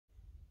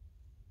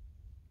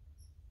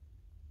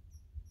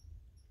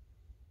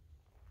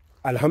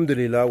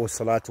Alhamdulillah wa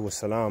salatu wa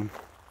salam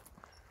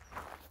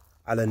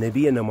ala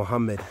nabiyyina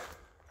Muhammad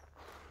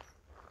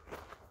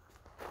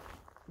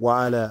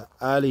wa ala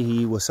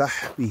alihi wa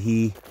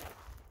sahbihi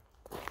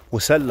wa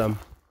sallam.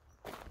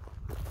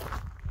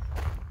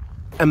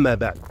 Amma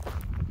ba'd.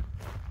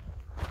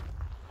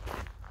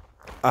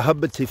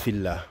 Ahabbati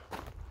fillah.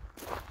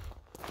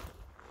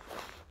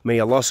 May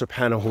Allah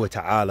subhanahu wa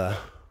ta'ala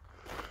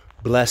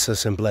bless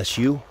us and bless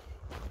you,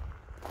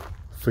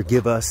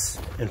 forgive us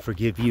and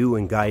forgive you,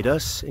 and guide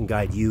us and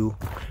guide you.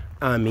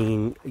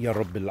 Ameen ya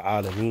Rabbil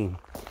Alameen.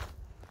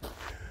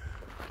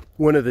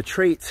 One of the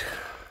traits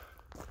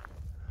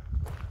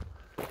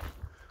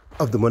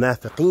of the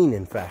munafiqeen,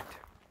 in fact,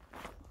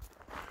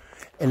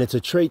 and it's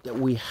a trait that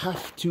we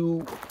have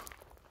to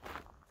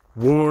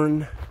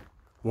warn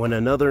one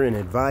another and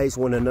advise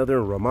one another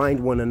and remind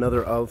one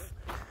another of,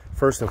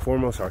 first and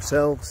foremost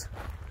ourselves,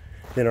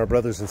 then our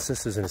brothers and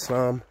sisters in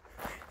Islam,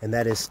 and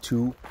that is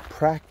to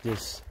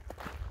practice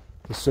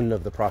the sunnah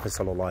of the Prophet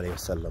sallallahu alaihi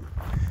wasallam.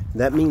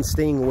 That means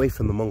staying away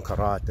from the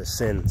munkarat, the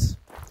sins,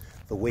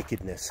 the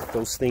wickedness,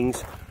 those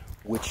things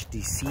which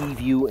deceive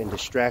you and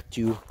distract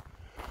you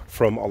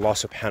from Allah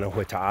subhanahu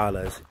wa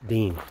ta'ala's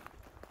deen.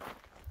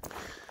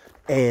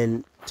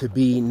 And to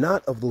be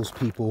not of those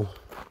people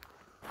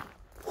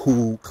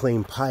who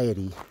claim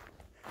piety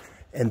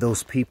and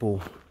those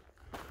people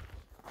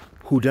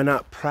who do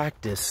not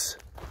practice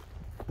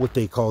what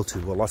they call to.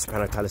 Allah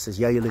subhanahu wa ta'ala says,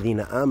 Ya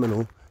ayyuhalladhina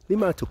amanu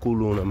lima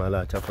taquluna ma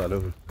la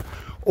taf'alun.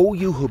 O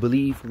you who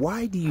believe,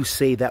 why do you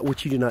say that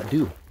which you do not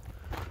do?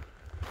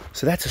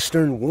 So that's a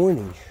stern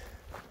warning.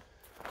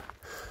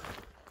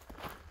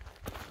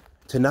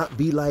 To not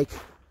be like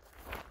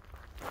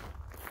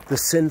the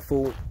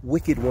sinful,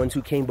 wicked ones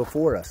who came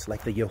before us,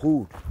 like the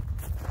Yahud.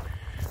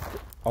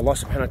 Allah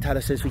subhanahu wa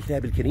ta'ala says, في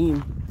كتاب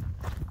الكريم,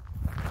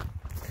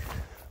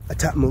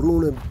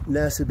 أتأمرون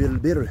الناس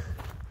بالبر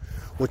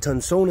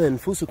وتنسون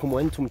أنفسكم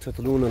وأنتم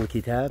تتلون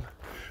الكتاب.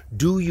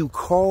 Do you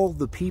call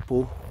the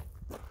people,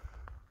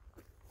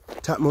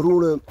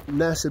 تأمرون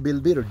الناس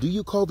بالبر, do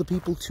you call the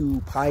people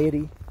to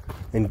piety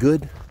and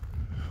good?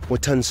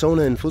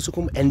 وتنسون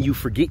أنفسكم, and you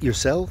forget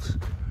yourselves?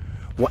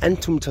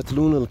 وأنتم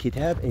تتلون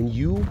الكتاب, and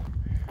you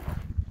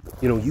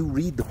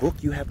read the book,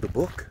 you have the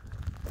book.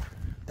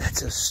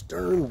 That's a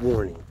stern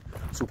warning.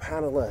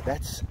 Subhanallah,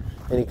 that's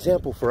an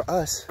example for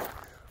us.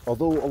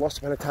 Although Allah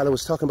subhanahu wa ta'ala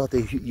was talking about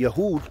the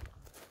Yahud,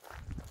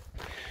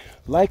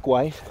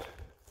 likewise,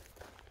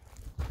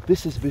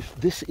 this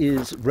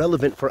is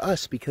relevant for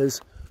us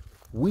because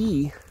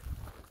we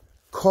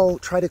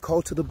try to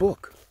call to the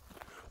book.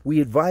 We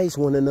advise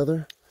one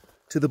another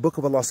to the book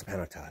of Allah subhanahu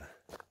wa ta'ala.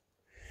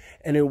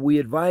 And then we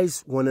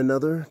advise one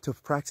another to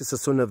practice the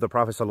sunnah of the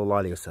Prophet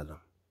sallallahu alaihi wasallam.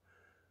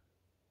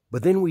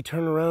 But then we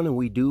turn around and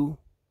we do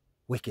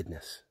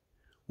wickedness.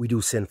 We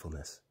do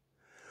sinfulness.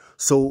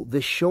 So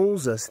this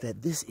shows us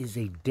that this is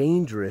a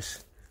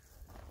dangerous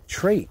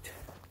trait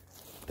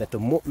that the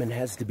mu'min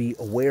has to be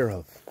aware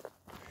of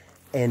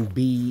and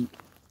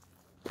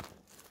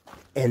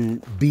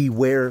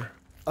beware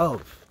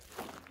of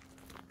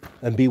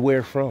and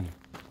beware from.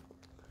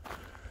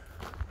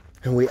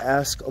 And we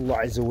ask Allah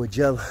Azza wa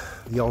Jal,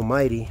 the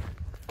Almighty,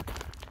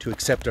 to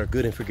accept our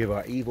good and forgive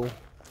our evil,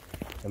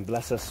 and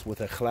bless us with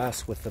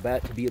ikhlas, with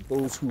thabat, to be of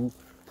those who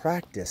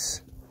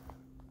practice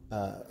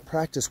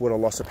what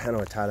Allah subhanahu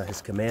wa ta'ala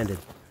has commanded.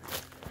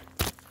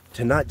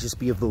 To not just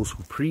be of those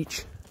who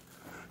preach,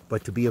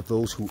 but to be of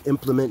those who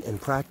implement and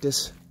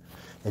practice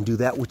and do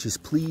that which is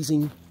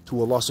pleasing to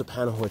Allah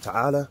subhanahu wa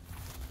ta'ala.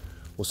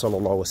 Wa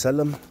sallallahu wa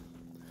sallam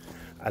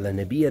ala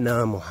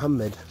nabiyyina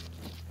Muhammad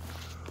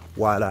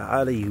wa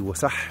ala alihi wa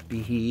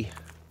sahbihi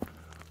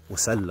wa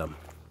sallam.